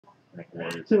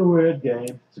It's a weird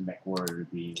game. It's a MechWarrior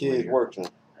being Okay, it weird. works now.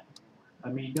 I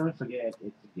mean, don't forget,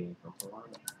 it's a game from Piranha.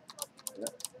 Yep.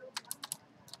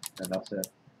 And that's it.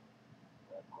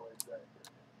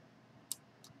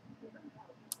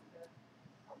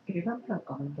 Okay, I'm not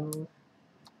coming though.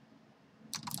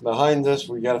 Behind us,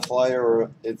 we got a flyer,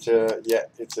 or it's a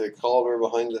it's a caller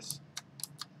behind us.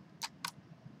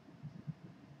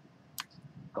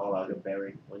 Call out a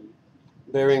bearing, please.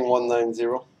 Bearing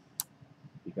 190.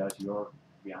 Because you're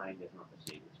behind is not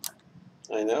the same as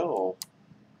mine. I know,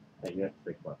 And you have to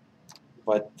pick one.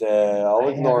 but I'll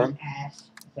ignore him.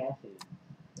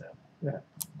 Yeah.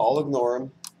 I'll ignore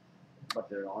him. But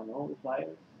there are no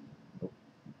flyers. Nope.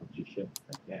 But you should.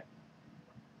 Yeah.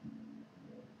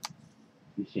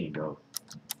 You've seen those.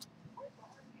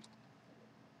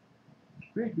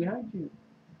 Right behind you.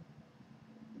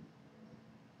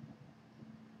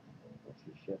 What's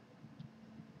your ship?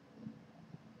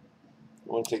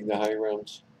 I want to take the high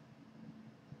grounds.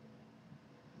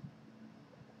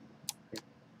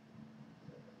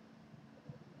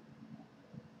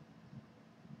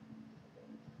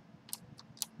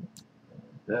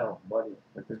 Now, buddy,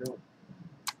 what you doing?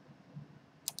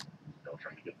 Still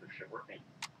trying to get this shit working.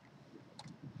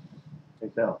 Hey,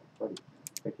 Sal, buddy,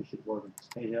 get this shit working.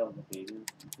 Hey, hell, baby.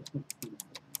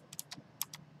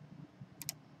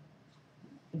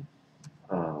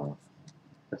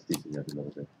 Let's tease you up a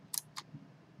little bit.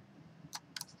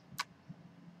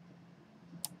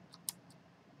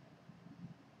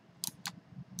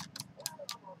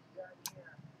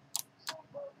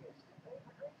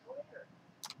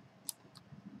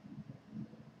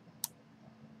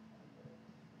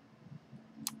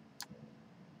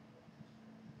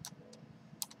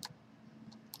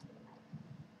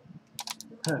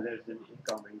 There's an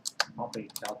incoming hopping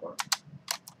chopper.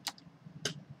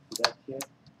 See that shit?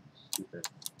 Stupid.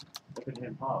 Look at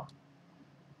him hop.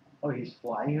 Oh, he's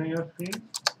flying on your screen?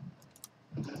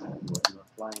 He was not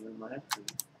flying on my screen.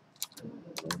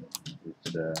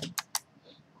 It's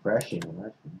crashing on my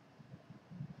screen.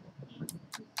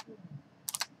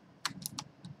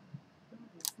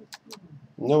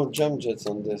 No jump jets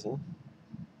on this, huh?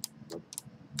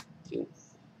 Okay.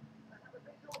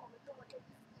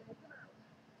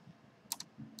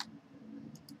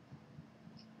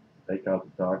 Take out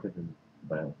the target and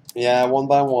well. Yeah, one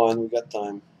by one. We got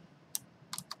time.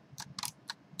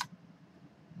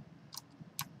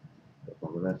 That's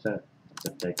what I said.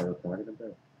 Just take out the target and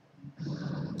bail.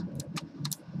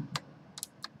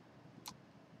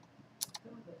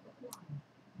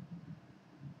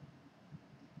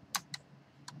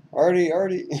 Artie.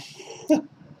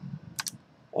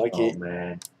 Okay. Oh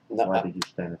man. No, Why did you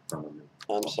stand in front of me?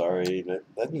 I'm sorry.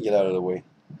 Let me get out of the way.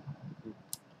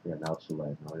 Yeah, now it's too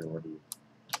late. Now you're already.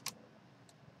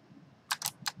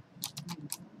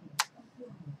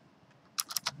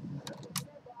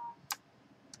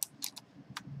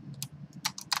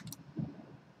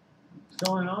 What's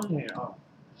going on here? Oh,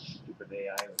 stupid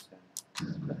AI was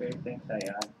saying. Okay, thanks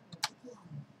AI.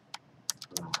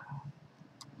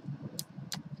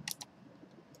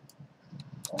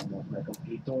 Almost my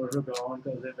computers are gone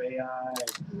because of AI.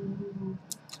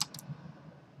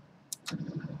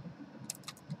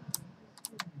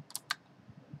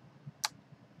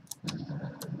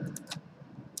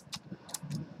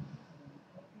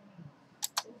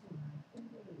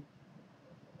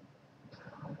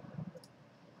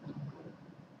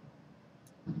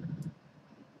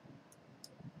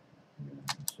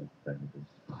 So predators.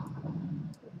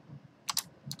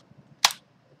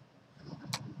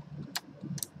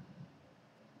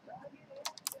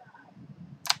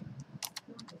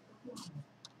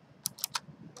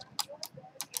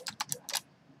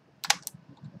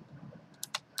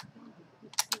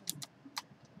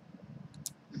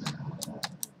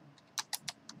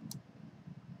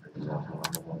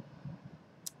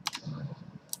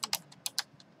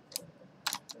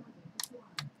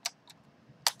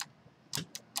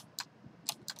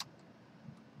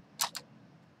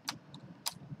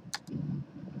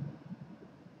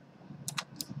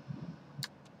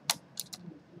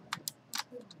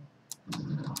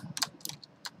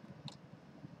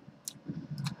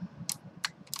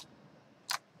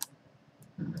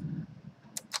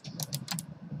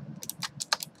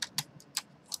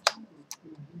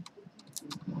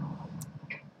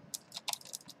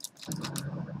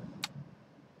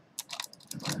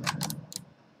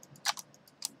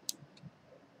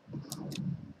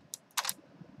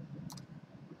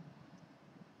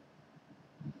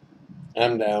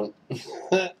 I'm down.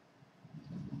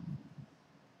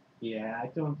 Yeah, I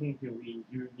don't think you need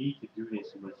to do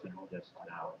this mission just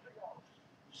now.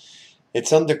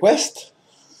 It's on the quest.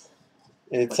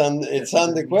 It's But on that it's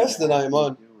on the doesn't mean quest you that have I'm to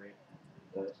on. do it.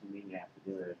 Doesn't mean you have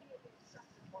to do it.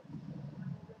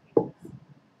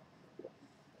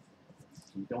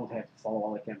 You don't have to follow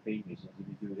all the campaign missions. If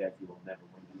you do that, you will never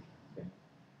win anything.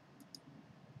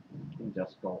 You can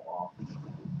just go off.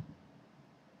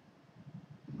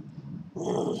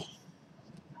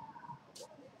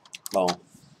 Bon.